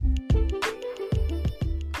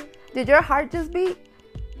Did your heart just beat?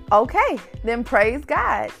 Okay, then praise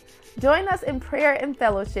God. Join us in prayer and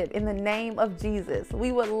fellowship in the name of Jesus.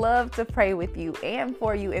 We would love to pray with you and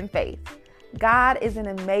for you in faith. God is an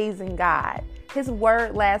amazing God. His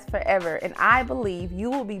word lasts forever, and I believe you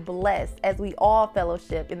will be blessed as we all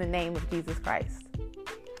fellowship in the name of Jesus Christ.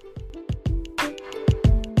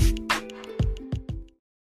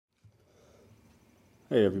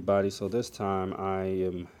 Hey everybody, so this time I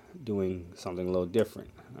am doing something a little different.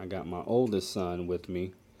 I got my oldest son with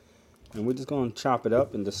me, and we're just going to chop it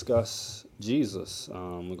up and discuss Jesus.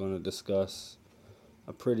 We're going to discuss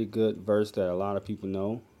a pretty good verse that a lot of people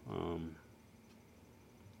know.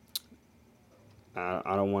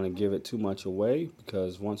 I don't want to give it too much away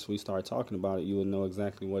because once we start talking about it, you will know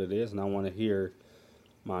exactly what it is, and I want to hear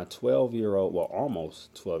my 12-year-old, well,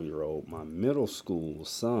 almost 12-year-old, my middle school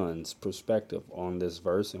son's perspective on this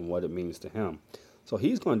verse and what it means to him. So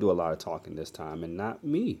he's going to do a lot of talking this time and not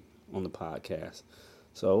me on the podcast.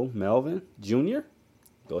 So, Melvin Jr.,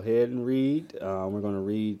 go ahead and read. We're going to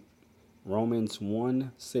read Romans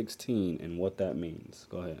 1:16 and what that means.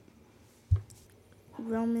 Go ahead.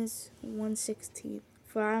 Romans 1:16.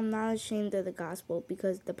 For I am not ashamed of the gospel,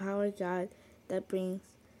 because the power of God that brings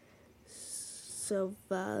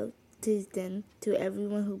salvation to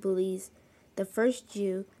everyone who believes, the first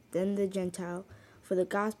Jew, then the Gentile, for the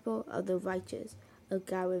gospel of the righteous of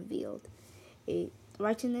God revealed. A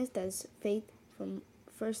righteousness that is faith from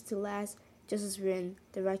first to last, just as written,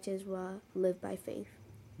 the righteous will live by faith.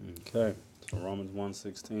 Okay. So Romans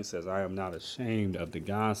 1:16 says, I am not ashamed of the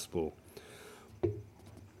gospel.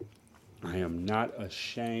 I am not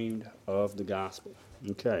ashamed of the gospel.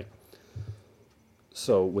 Okay.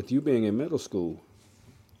 So with you being in middle school,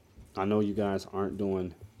 I know you guys aren't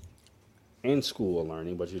doing in school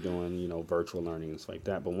learning, but you're doing, virtual learning and stuff like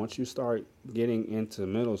that. But once you start getting into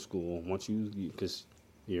middle school, because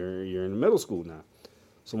you're in middle school now.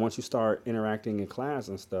 So once you start interacting in class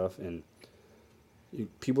and stuff, and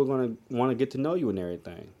people are going to want to get to know you and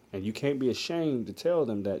everything. And you can't be ashamed to tell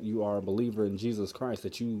them that you are a believer in Jesus Christ,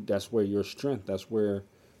 that's where your strength, that's where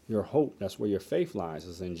your hope, that's where your faith lies,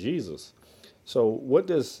 is in Jesus. So what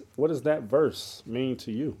does that verse mean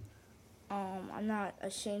to you? I'm not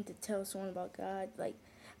ashamed to tell someone about God. Like,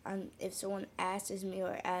 if someone asks me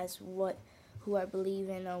or asks who I believe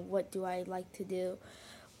in or what do I like to do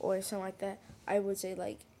or something like that, I would say,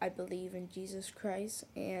 like, I believe in Jesus Christ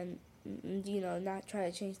and, not try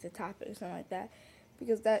to change the topic or something like that.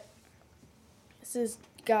 Because since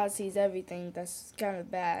God sees everything, that's kind of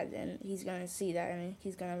bad, and he's going to see that, and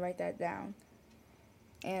he's going to write that down.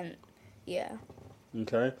 And, yeah.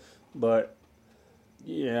 Okay. But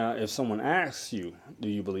yeah, if someone asks you, do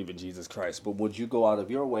you believe in Jesus Christ? But would you go out of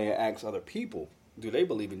your way and ask other people, do they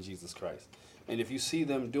believe in Jesus Christ? And if you see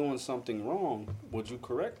them doing something wrong, would you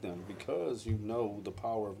correct them because you know the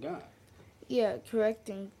power of God? Yeah,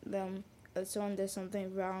 correcting them. If someone does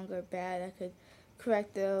something wrong or bad, I could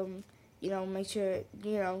correct them, make sure,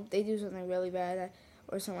 they do something really bad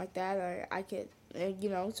or something like that. Or I could,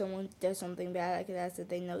 someone does something bad, I could ask if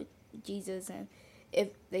they know Jesus, and if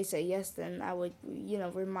they say yes, then I would,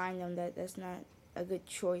 remind them that that's not a good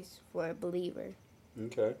choice for a believer.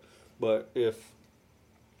 Okay. But if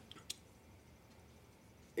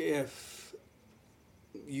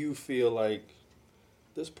you feel like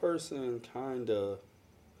this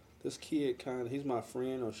kid he's my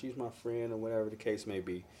friend or she's my friend or whatever the case may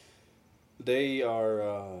be, they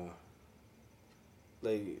are,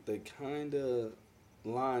 they kind of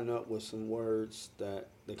line up with some words that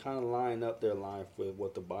they kind of line up their life with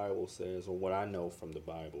what the Bible says or what I know from the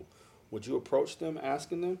Bible. Would you approach them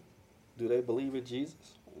asking them, do they believe in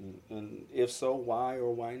Jesus? And if so, why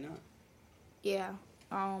or why not? Yeah.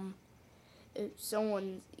 If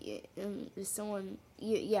someone,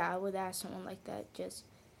 I would ask someone like that. Just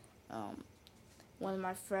one of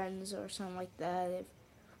my friends or something like that. If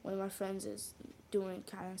one of my friends is doing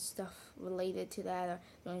kind of stuff related to that or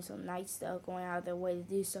doing some nice stuff, going out of their way to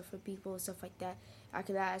do stuff for people, stuff like that, I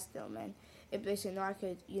could ask them. And if they say no, I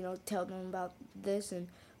could, tell them about this and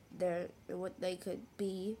what they could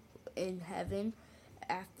be in heaven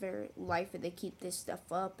after life if they keep this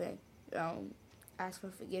stuff up, and ask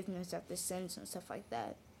for forgiveness after sins and stuff like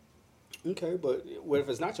that. Okay, but what if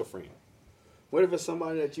it's not your friend? What if it's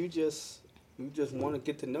somebody that you just want to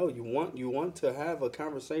get to know? You want to have a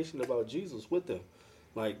conversation about Jesus with them.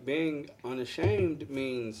 Like, being unashamed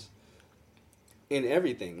means in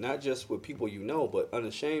everything, not just with people you know, but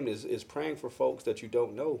unashamed is praying for folks that you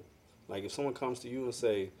don't know. Like, if someone comes to you and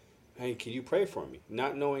say, "Hey, can you pray for me?"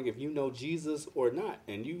 Not knowing if you know Jesus or not,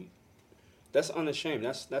 and that's unashamed.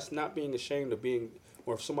 That's not being ashamed of being.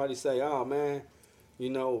 Or if somebody say, "Oh man, you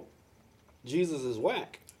know, Jesus is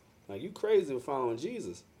whack. Like, you crazy for following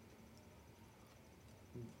Jesus.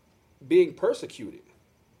 Being persecuted,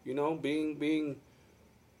 being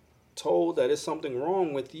told that it's something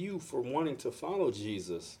wrong with you for wanting to follow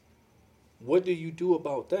Jesus. What do you do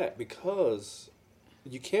about that? Because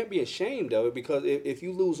you can't be ashamed of it, because if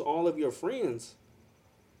you lose all of your friends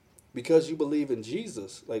because you believe in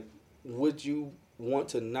Jesus, like, would you want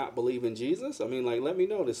to not believe in Jesus? I mean, like, let me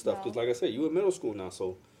know this stuff, because No. like I said, you in middle school now,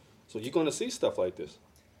 so you're going to see stuff like this.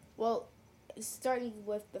 Well, starting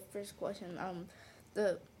with the first question,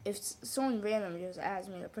 the if someone random just asks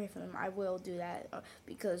me to pray for them, I will do that,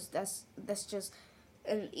 because that's just,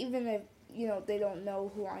 and even if they don't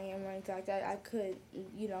know who I am or anything like that, I could,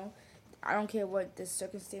 I don't care what the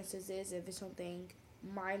circumstances is. If it's something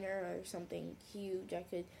minor or something huge, I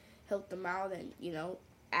could help them out and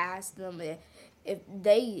ask them if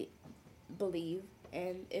they believe,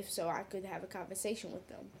 and if so, I could have a conversation with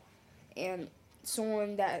them. And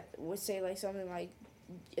someone that would say like something like,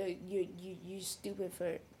 you stupid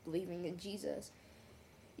for believing in Jesus,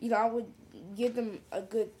 I would give them a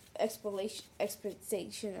good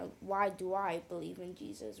explanation of why do I believe in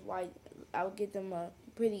Jesus. Why I would give them a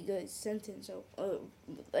pretty good sentence of,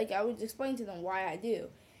 like, I would explain to them why I do,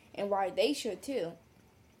 and why they should too.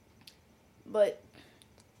 But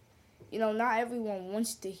not everyone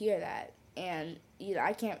wants to hear that, and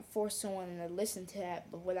I can't force someone to listen to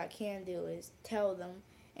that. But what I can do is tell them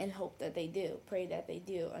and hope that they do, pray that they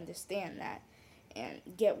do understand that, and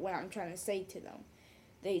get what I'm trying to say to them.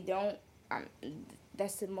 They don't,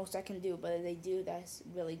 that's the most I can do. But if they do, that's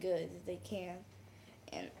really good if they can.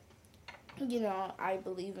 And I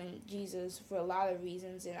believe in Jesus for a lot of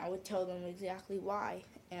reasons, and I would tell them exactly why.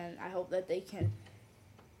 And I hope that they can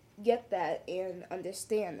get that and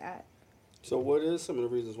understand that. So what is some of the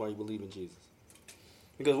reasons why you believe in Jesus?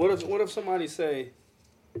 Because what if somebody say,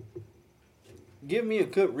 give me a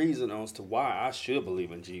good reason as to why I should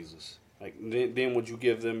believe in Jesus? Like, then would you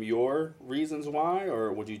give them your reasons why,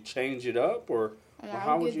 or would you change it up, or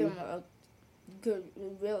how would you? Give them a good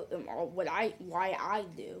real why I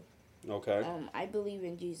do. Okay. I believe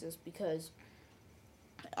in Jesus because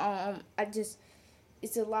I just,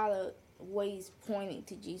 it's a lot of ways pointing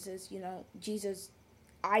to Jesus. Jesus,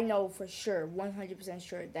 I know for sure, 100%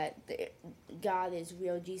 sure that God is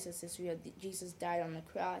real. Jesus is real. Jesus died on the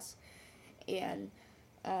cross, and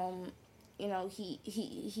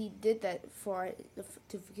he did that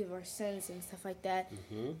to forgive our sins and stuff like that.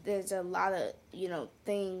 Mm-hmm. There's a lot of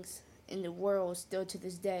things in the world still to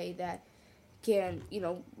this day that can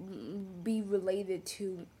be related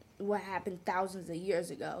to what happened thousands of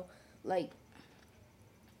years ago, like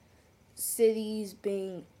cities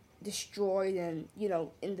being destroyed and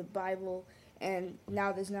in the Bible, and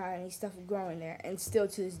now there's not any stuff growing there, and still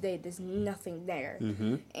to this day there's nothing there.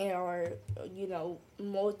 Mm-hmm. And or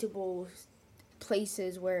multiple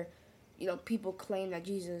places where people claim that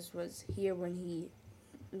Jesus was here when he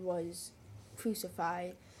was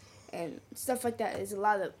crucified and stuff like that. There's a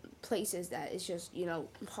lot of places that it's just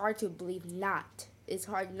hard to believe it's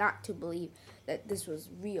hard not to believe that this was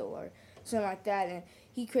real or something like that. And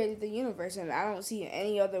he created the universe, and I don't see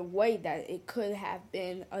any other way that it could have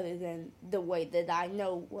been other than the way that I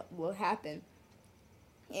know what will happen.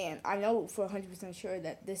 And I know for 100% sure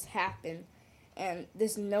that this happened, and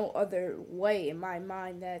there's no other way in my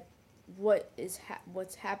mind that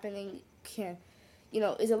what's happening can,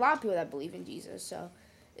 there's a lot of people that believe in Jesus, so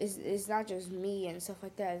it's not just me and stuff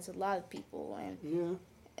like that. It's a lot of people, and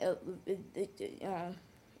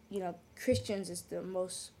Christians is the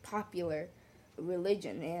most popular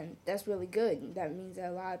religion, and that's really good. That means that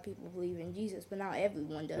a lot of people believe in Jesus, but not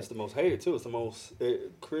everyone does. It's the most hated too. It's the most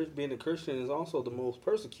being a Christian is also the most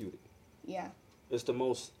persecuted. Yeah. It's the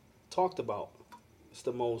most talked about. It's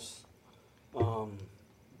the most.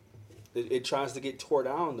 It tries to get tore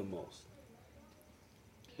down the most.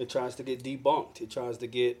 It tries to get debunked. It tries to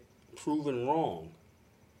get proven wrong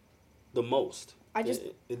the most.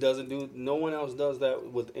 It doesn't do. No one else does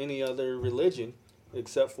that with any other religion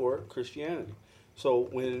except for Christianity. So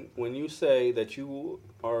when you say that you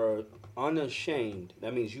are unashamed,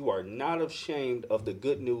 that means you are not ashamed of the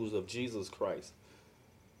good news of Jesus Christ.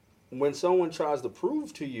 When someone tries to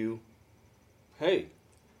prove to you, hey,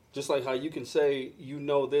 just like how you can say you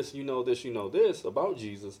know this about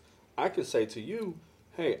Jesus, I can say to you,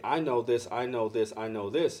 hey, I know this,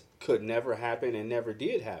 could never happen and never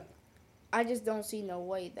did happen. I just don't see no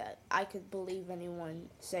way that I could believe anyone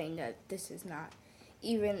saying that this is not.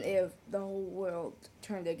 Even if the whole world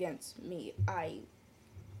turned against me, I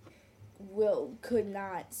could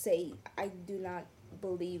not say I do not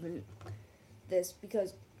believe in this,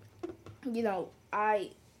 because I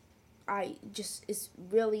it's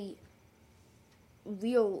really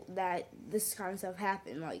real that this kind of stuff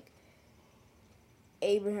happened. Like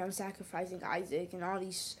Abraham sacrificing Isaac and all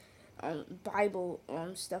these Bible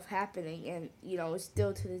stuff happening, and it's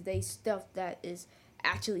still to this day stuff that is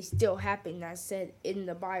actually still happening that's said in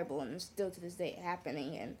the Bible, and it's still to this day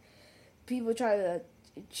happening. And people try to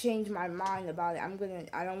change my mind about it. I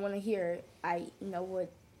don't want to hear it. I know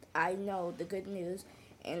the good news,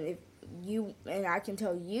 and if you and I can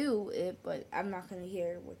tell you it, but I'm not going to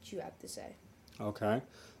hear what you have to say. Okay.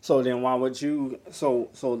 So then why would you so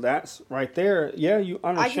that's right there. Yeah, you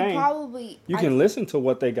unashamed. You can listen to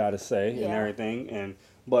what they got to say and everything,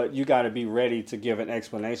 but you got to be ready to give an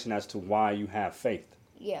explanation as to why you have faith.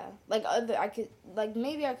 Yeah.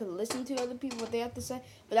 Maybe I could listen to other people what they have to say,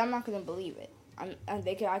 but I'm not going to believe it.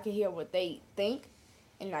 I could hear what they think,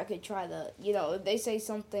 and I could try to, if they say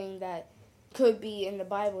something that could be in the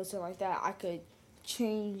Bible or something like that, I could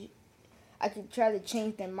try to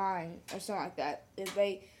change their mind or something like that. If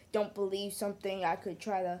they don't believe something, I could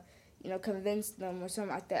try to, convince them or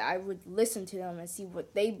something like that. I would listen to them and see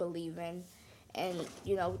what they believe in, and,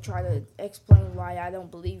 try to explain why I don't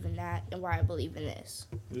believe in that and why I believe in this.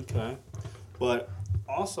 Okay. But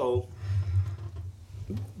also,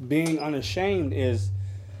 being unashamed is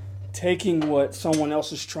taking what someone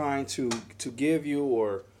else is trying to give you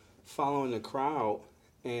or following the crowd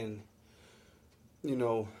and,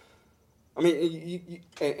 and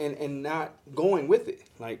not going with it.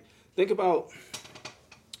 Like, think about,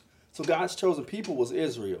 so God's chosen people was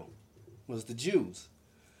Israel, was the Jews.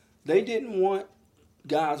 They didn't want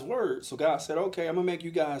God's word. So God said, okay, I'm going to make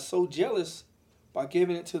you guys so jealous by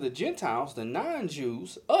giving it to the Gentiles, the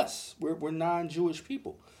non-Jews, us. We're non-Jewish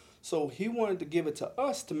people. So he wanted to give it to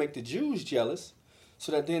us to make the Jews jealous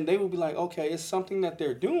so that then they would be like, okay, it's something that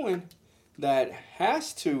they're doing that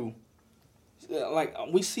has to, like,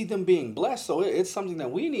 we see them being blessed. So it's something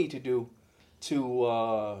that we need to do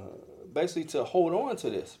to basically to hold on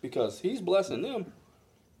to this because he's blessing them.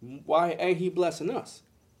 Why ain't he blessing us?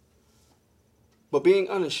 But being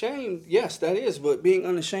unashamed, yes, that is. But being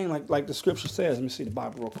unashamed, like the scripture says, let me see the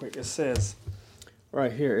Bible real quick. It says,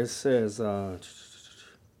 right here, it says, I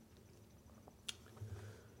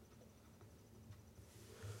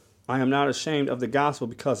am not ashamed of the gospel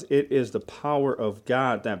because it is the power of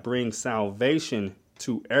God that brings salvation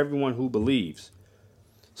to everyone who believes.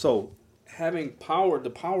 So having power, the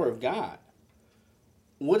power of God,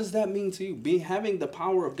 what does that mean to you? Having the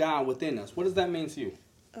power of God within us, what does that mean to you?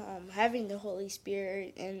 Having the Holy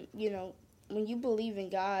Spirit, and when you believe in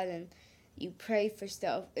God and you pray for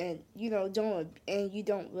stuff, and you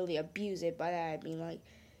don't really abuse it. By that I mean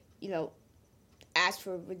ask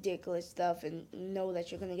for ridiculous stuff and know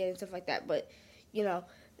that you're gonna get it and stuff like that. But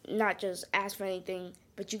not just ask for anything,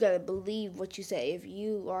 but you gotta believe what you say. If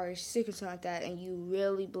you are sick or something like that, and you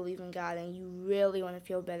really believe in God and you really want to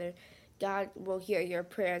feel better, God will hear your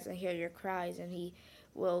prayers and hear your cries, and He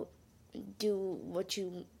will do what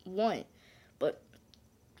you want. But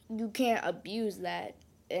you can't abuse that,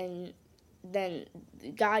 and then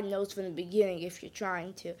God knows from the beginning if you're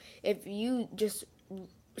trying to. If you just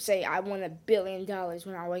say, I want $1 billion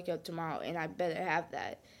when I wake up tomorrow and I better have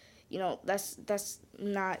that, that's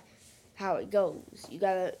not how it goes. You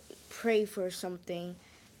gotta pray for something,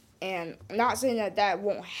 and I'm not saying that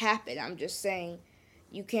won't happen. I'm just saying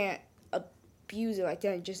you can't abuse it like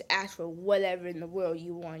that and just ask for whatever in the world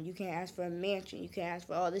you want. You can't ask for a mansion. You can't ask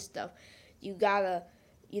for all this stuff. You gotta,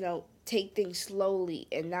 take things slowly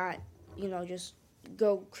and not, just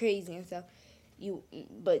go crazy and stuff.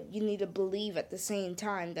 But you need to believe at the same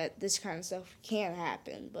time that this kind of stuff can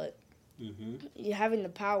happen. But you having the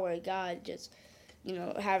power of God, just,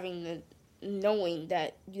 having the knowing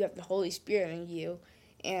that you have the Holy Spirit in you,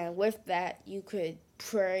 and with that you could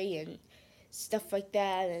pray and stuff like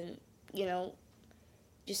that, and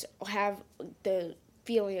just have the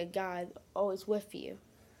feeling of God always with you.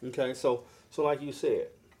 Okay, so like you said,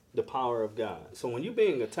 the power of God. So when you're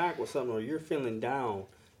being attacked with something, or you're feeling down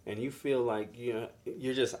and you feel like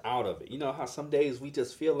you're just out of it. You know how some days we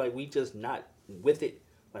just feel like we just not with it.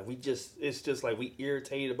 Like it's just like we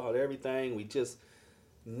irritated about everything. We just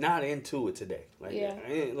not into it today. Like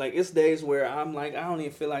it's days where I'm like, I don't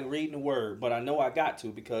even feel like reading the word, but I know I got to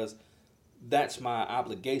because that's my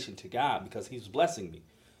obligation to God because He's blessing me.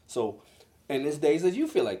 So, and it's days that you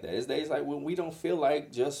feel like that. It's days like when we don't feel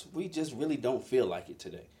like we just really don't feel like it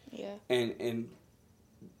today. Yeah.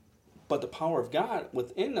 But the power of God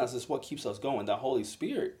within us is what keeps us going. The Holy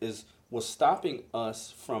Spirit was stopping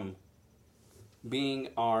us from being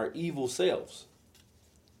our evil selves.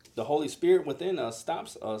 The Holy Spirit within us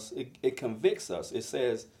stops us. It convicts us. It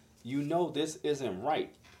says, this isn't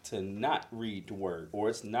right. to not read the word, or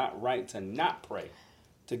it's not right to not pray,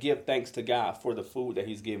 to give thanks to God for the food that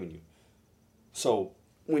he's given you. So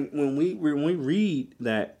when we read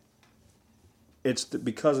that it's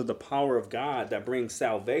because of the power of God that brings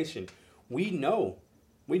salvation, we know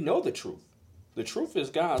the truth. The truth is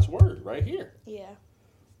God's word right here. Yeah.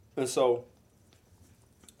 And so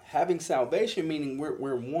having salvation, meaning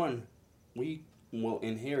we're one, we will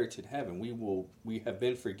inherit heaven. We have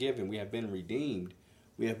been forgiven, we have been redeemed,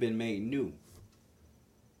 we have been made new.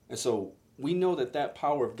 And so we know that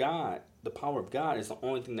power of God, the power of God is the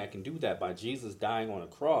only thing that can do that, by Jesus dying on a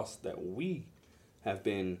cross, that we have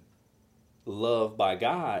been loved by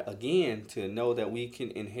God again, to know that we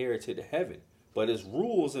can inherit heaven. But it's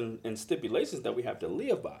rules and stipulations that we have to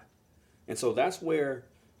live by. And so that's where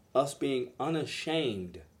us being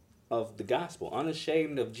unashamed of the gospel,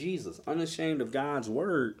 unashamed of Jesus, unashamed of God's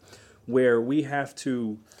word, where we have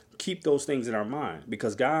to keep those things in our mind,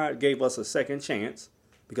 because God gave us a second chance,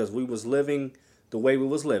 because we was living the way we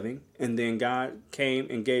was living, and then God came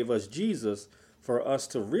and gave us Jesus for us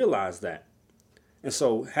to realize that. And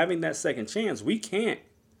so having that second chance, we can't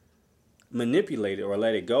manipulate it or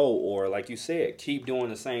let it go, or like you said, keep doing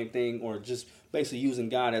the same thing, or just basically using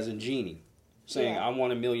God as a genie, saying, I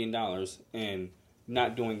want $1 million, and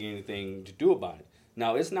not doing anything to do about it.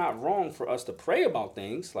 Now, it's not wrong for us to pray about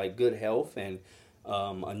things like good health and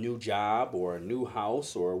a new job or a new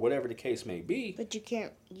house or whatever the case may be. But you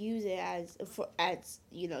can't use it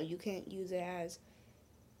you can't use it as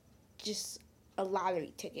just a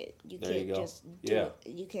lottery ticket. You just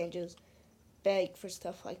you can't just beg for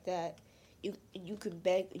stuff like that. You can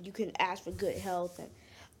beg, you can ask for good health and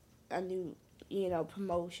a new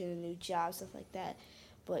promotion, a new job, stuff like that.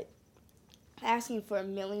 But asking for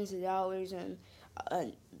millions of dollars and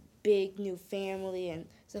a big new family and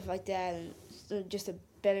stuff like that, and so just a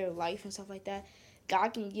better life and stuff like that, God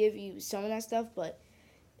can give you some of that stuff, but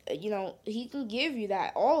he can give you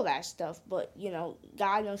all that stuff, but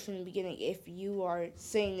God knows from the beginning if you are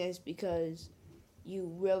saying this because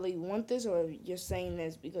you really want this, or you're saying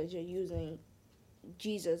this because you're using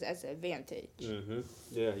Jesus as an advantage. Mm-hmm.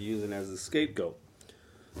 Yeah, using it as a scapegoat.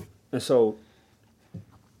 And so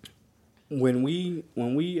when we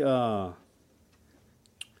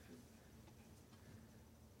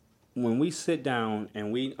sit down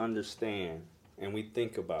and we understand and we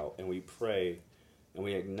think about and we pray and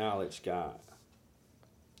we acknowledge God,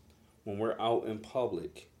 when we're out in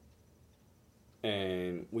public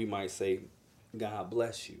and we might say, God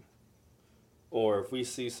bless you. Or if we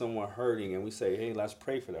see someone hurting and we say, hey, let's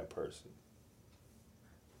pray for that person,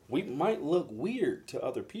 we might look weird to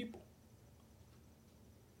other people.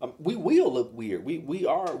 We will look weird. We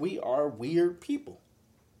are weird people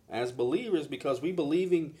as believers, because we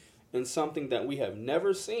believing in something that we have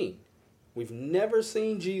never seen. We've never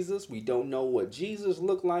seen Jesus. We don't know what Jesus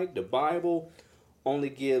looked like. The Bible only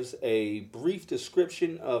gives a brief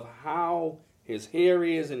description of how his hair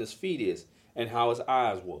is and his feet is and how his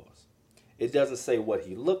eyes was. It doesn't say what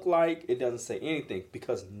he looked like. It doesn't say anything,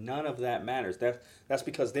 because none of that matters. That's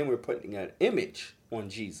because then we're putting an image on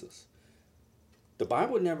Jesus. The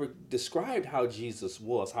Bible never described how Jesus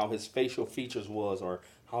was, how his facial features was, or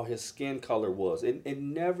how his skin color was. It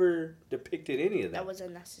never depicted any of that. That was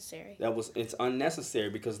unnecessary. It's unnecessary,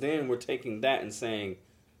 because then we're taking that and saying,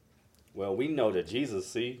 well, we know that Jesus,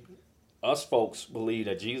 see, us folks believe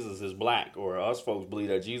that Jesus is black, or us folks believe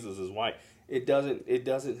that Jesus is white. It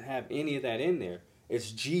doesn't have any of that in there.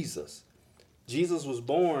 It's Jesus. Jesus was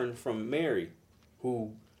born from Mary,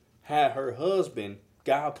 who had her husband.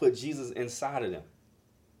 God put Jesus inside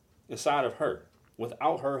of her,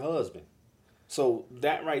 without her husband. So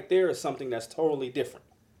that right there is something that's totally different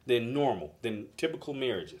than normal, than typical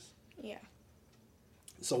marriages. Yeah.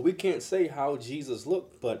 So we can't say how Jesus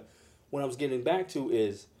looked, but what I was getting back to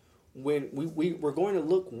is, when we're going to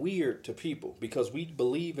look weird to people because we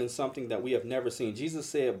believe in something that we have never seen. Jesus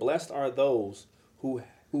said, blessed are those who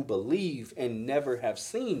believe and never have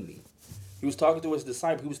seen me. He was talking to his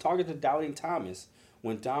disciple. He was talking to doubting Thomas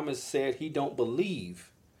when Thomas said he don't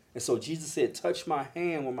believe. And so Jesus said, touch my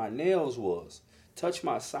hand where my nails was. Touch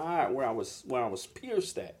my side where I was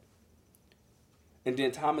pierced at. And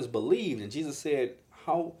then Thomas believed. And Jesus said,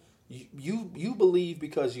 how you believe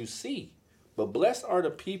because you see. But blessed are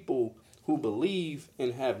the people who believe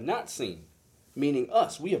and have not seen, meaning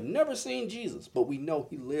us. We have never seen Jesus, but we know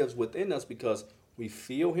he lives within us because we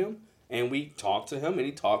feel him and we talk to him and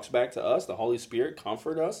he talks back to us. The Holy Spirit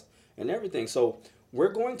comforts us and everything. So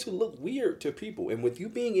we're going to look weird to people. And with you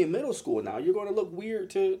being in middle school now, you're going to look weird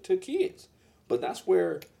to kids. But that's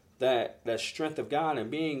where that strength of God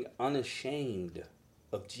and being unashamed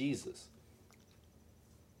of Jesus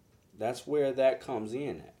That's where that comes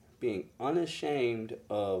in at. Being unashamed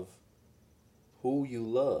of who you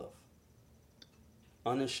love.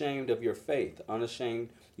 Unashamed of your faith. Unashamed.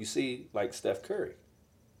 You see, like Steph Curry.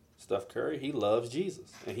 Steph Curry, he loves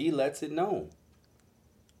Jesus. And he lets it known.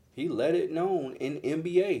 He let it known in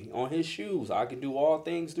NBA on his shoes. I can do all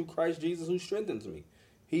things through Christ Jesus who strengthens me.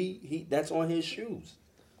 He that's on his shoes.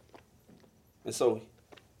 And so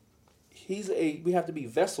we have to be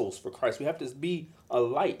vessels for Christ. We have to be a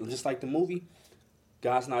light, just like the movie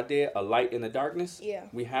God's Not Dead, a light in the darkness. Yeah.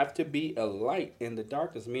 We have to be a light in the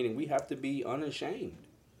darkness, meaning we have to be unashamed.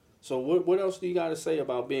 So what else do you got to say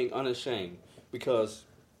about being unashamed? Because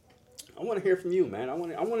I want to hear from you, man. I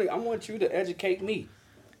want you to educate me.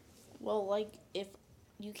 Well, like, if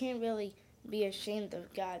you can't really be ashamed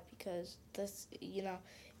of God because that's,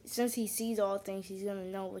 since he sees all things, he's going to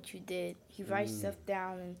know what you did. He writes stuff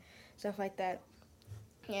down and stuff like that.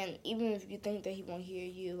 And even if you think that he won't hear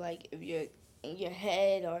you, like, if you're in your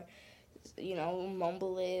head or,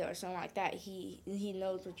 mumble it or something like that, he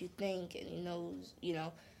knows what you think and he knows,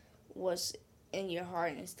 what's in your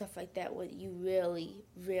heart and stuff like that, what you really,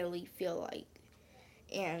 really feel like.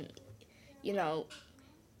 And,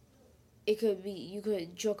 it could be, you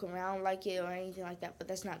could joke around like it or anything like that, but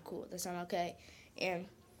that's not cool. That's not okay. And,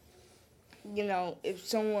 if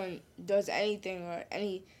someone does anything or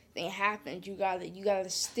anything happens, you gotta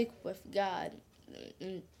stick with God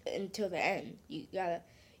until the end. You gotta,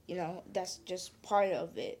 that's just part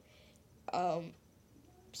of it.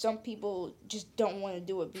 Some people just don't want to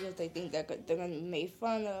do it because they think that they're going to be made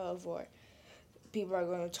fun of or people are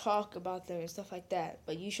going to talk about them and stuff like that.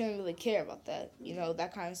 But you shouldn't really care about that.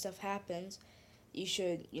 That kind of stuff happens. You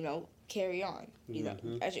should, carry on,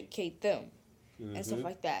 educate them and stuff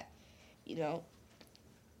like that,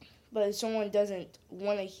 But if someone doesn't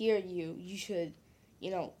want to hear you, you should,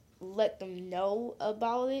 let them know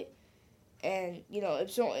about it. And,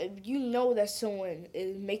 if you know that someone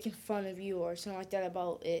is making fun of you or something like that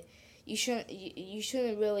about it, you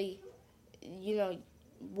shouldn't really,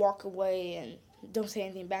 walk away and don't say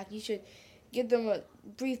anything back. You should give them a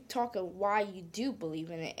brief talk of why you do believe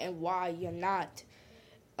in it and why you're not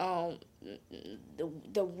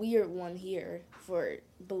the weird one here for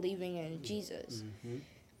believing in Jesus. Mm-hmm.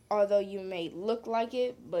 Although you may look like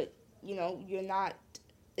it, but, you're not.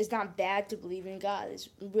 It's not bad to believe in God. It's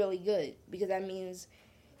really good because that means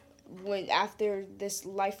when after this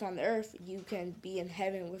life on the earth, you can be in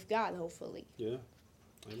heaven with God, hopefully. Yeah.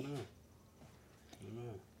 Amen.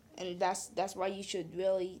 And that's why you should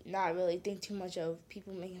not really think too much of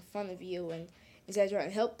people making fun of you and instead try to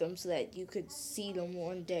help them so that you could see them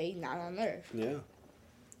one day not on earth. Yeah.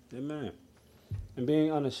 Amen. And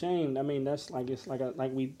being unashamed, I mean, that's like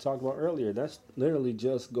like we talked about earlier. That's literally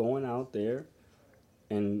just going out there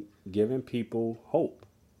and giving people hope,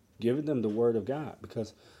 giving them the word of God,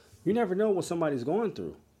 because you never know what somebody's going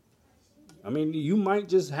through. I mean, you might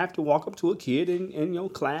just have to walk up to a kid in your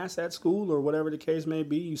class at school or whatever the case may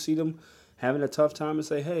be. You see them having a tough time and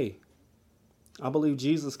say, hey, I believe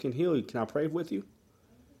Jesus can heal you. Can I pray with you?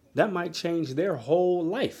 That might change their whole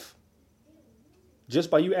life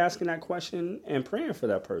just by you asking that question and praying for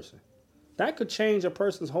that person. That could change a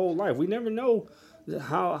person's whole life. We never know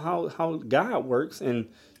how God works, and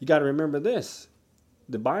you got to remember this.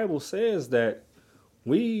 The Bible says that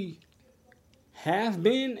we have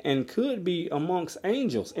been and could be amongst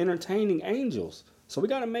angels, entertaining angels. So we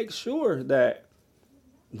got to make sure that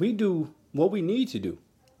we do what we need to do.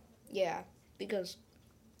 Yeah, because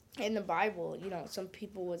in the Bible, some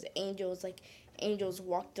people was angels, like angels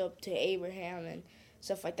walked up to Abraham and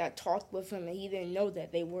stuff like that, talked with him, and he didn't know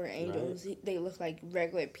that they were angels. Right. They looked like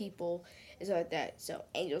regular people and stuff like that. So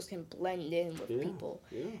angels can blend in with people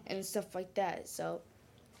and stuff like that. So,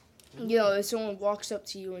 if someone walks up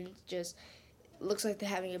to you and just looks like they're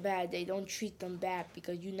having a bad day, don't treat them bad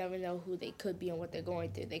because you never know who they could be and what they're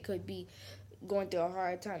going through. They could be going through a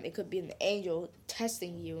hard time. It could be an angel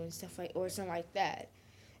testing you and stuff or something like that.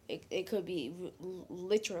 It could be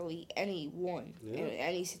literally anyone in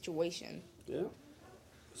any situation. Yeah.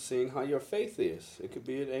 Seeing how your faith is. It could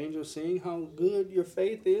be an angel seeing how good your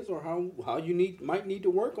faith is or how you might need to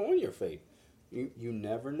work on your faith. You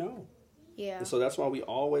never know. Yeah. And so that's why we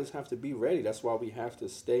always have to be ready. That's why we have to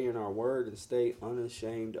stay in our word and stay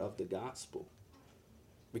unashamed of the gospel.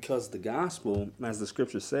 Because the gospel, as the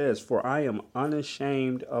scripture says, for I am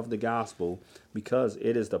unashamed of the gospel because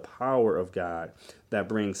it is the power of God that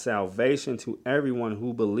brings salvation to everyone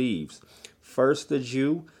who believes. First the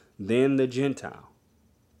Jew, then the Gentile.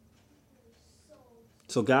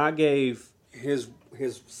 So God gave his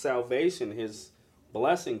salvation, his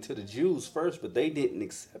blessing to the Jews first, but they didn't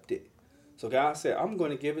accept it. So God said, I'm going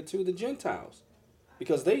to give it to the Gentiles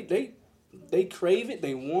because they crave it,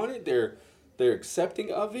 they want it, they're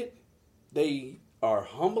accepting of it, they are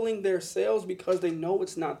humbling themselves because they know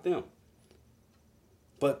it's not them.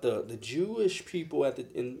 But the Jewish people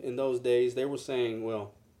in those days, they were saying,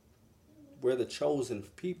 well, we're the chosen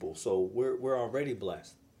people, so we're already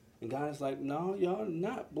blessed. And God is like, no, y'all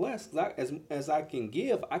not blessed. As I can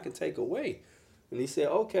give, I can take away. And he said,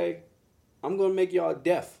 okay, I'm going to make y'all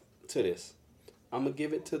deaf to this. I'm going to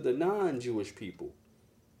give it to the non-Jewish people.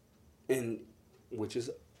 And which is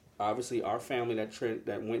obviously our family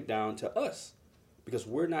that went down to us because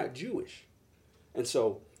we're not Jewish. And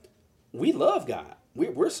so we love God.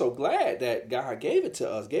 We're so glad that God gave it to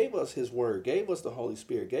us, gave us his word, gave us the Holy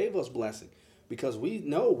Spirit, gave us blessing. Because we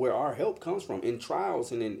know where our help comes from in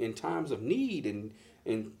trials and in times of need and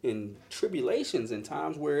in tribulations and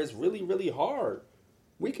times where it's really, really hard.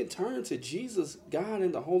 We can turn to Jesus, God,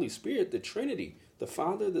 and the Holy Spirit, the Trinity, the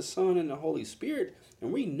Father, the Son, and the Holy Spirit,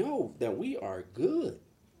 and we know that we are good.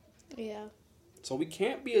 Yeah. So we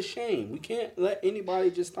can't be ashamed. We can't let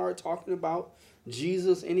anybody just start talking about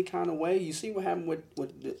Jesus any kind of way. You see what happened with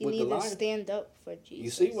You need Goliath? to stand up for Jesus.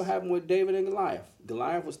 You see what happened with David and Goliath?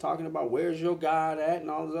 Goliath was talking about where's your God at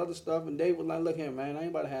and all this other stuff. And David was like, look here, man, I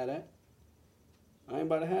ain't about to have that. I ain't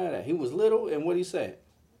about to have that. He was little, and what he said?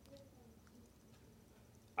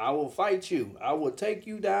 I will fight you. I will take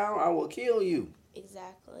you down. I will kill you.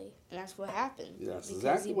 Exactly. And that's what happened. That's because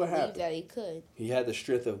exactly what happened. He believed that he could. He had the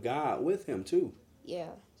strength of God with him, too. Yeah.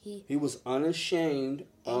 He was unashamed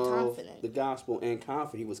and of confident. the gospel and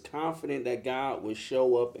confident. He was confident that God would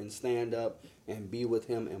show up and stand up and be with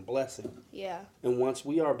him and bless him. Yeah. And once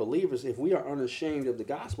we are believers, if we are unashamed of the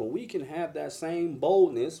gospel, we can have that same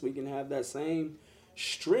boldness. We can have that same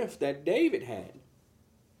strength that David had.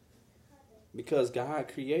 Because God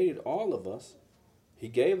created all of us. He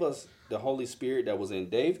gave us the Holy Spirit that was in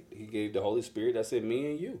David. He gave the Holy Spirit that's in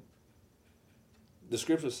me and you. The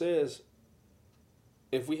scripture says,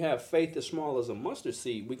 if we have faith as small as a mustard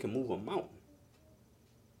seed, we can move a mountain.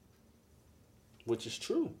 Which is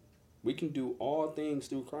true. We can do all things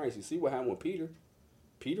through Christ. You see what happened with Peter?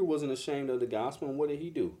 Peter wasn't ashamed of the gospel, and what did he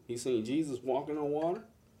do? He seen Jesus walking on water.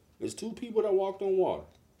 There's two people that walked on water.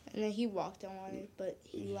 And then he walked on water, but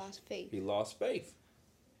he lost faith. He lost faith.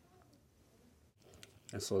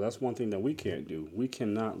 And so that's one thing that we can't do. We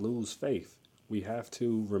cannot lose faith. We have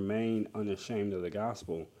to remain unashamed of the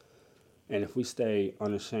gospel. And if we stay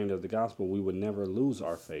unashamed of the gospel, we would never lose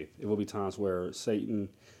our faith. It will be times where Satan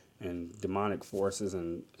and demonic forces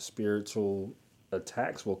and spiritual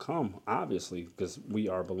attacks will come, obviously, because we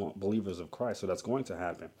are believers of Christ. So that's going to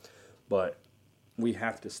happen. But we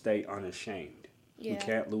have to stay unashamed. Yeah. We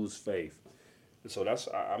can't lose faith. And so that's,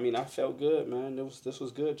 I mean, I felt good, man. This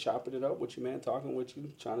was good, chopping it up with you, man, talking with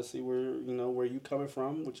you, trying to see where you coming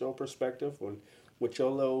from with your perspective and what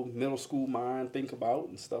your little middle school mind think about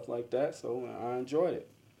and stuff like that. So I enjoyed it.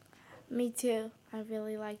 Me too. I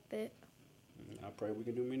really liked it. I pray we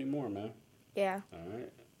can do many more, man. Yeah. All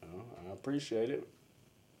right. Well, I appreciate it.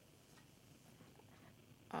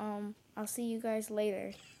 I'll see you guys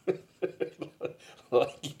later.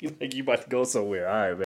 like you about to go somewhere. All right, man.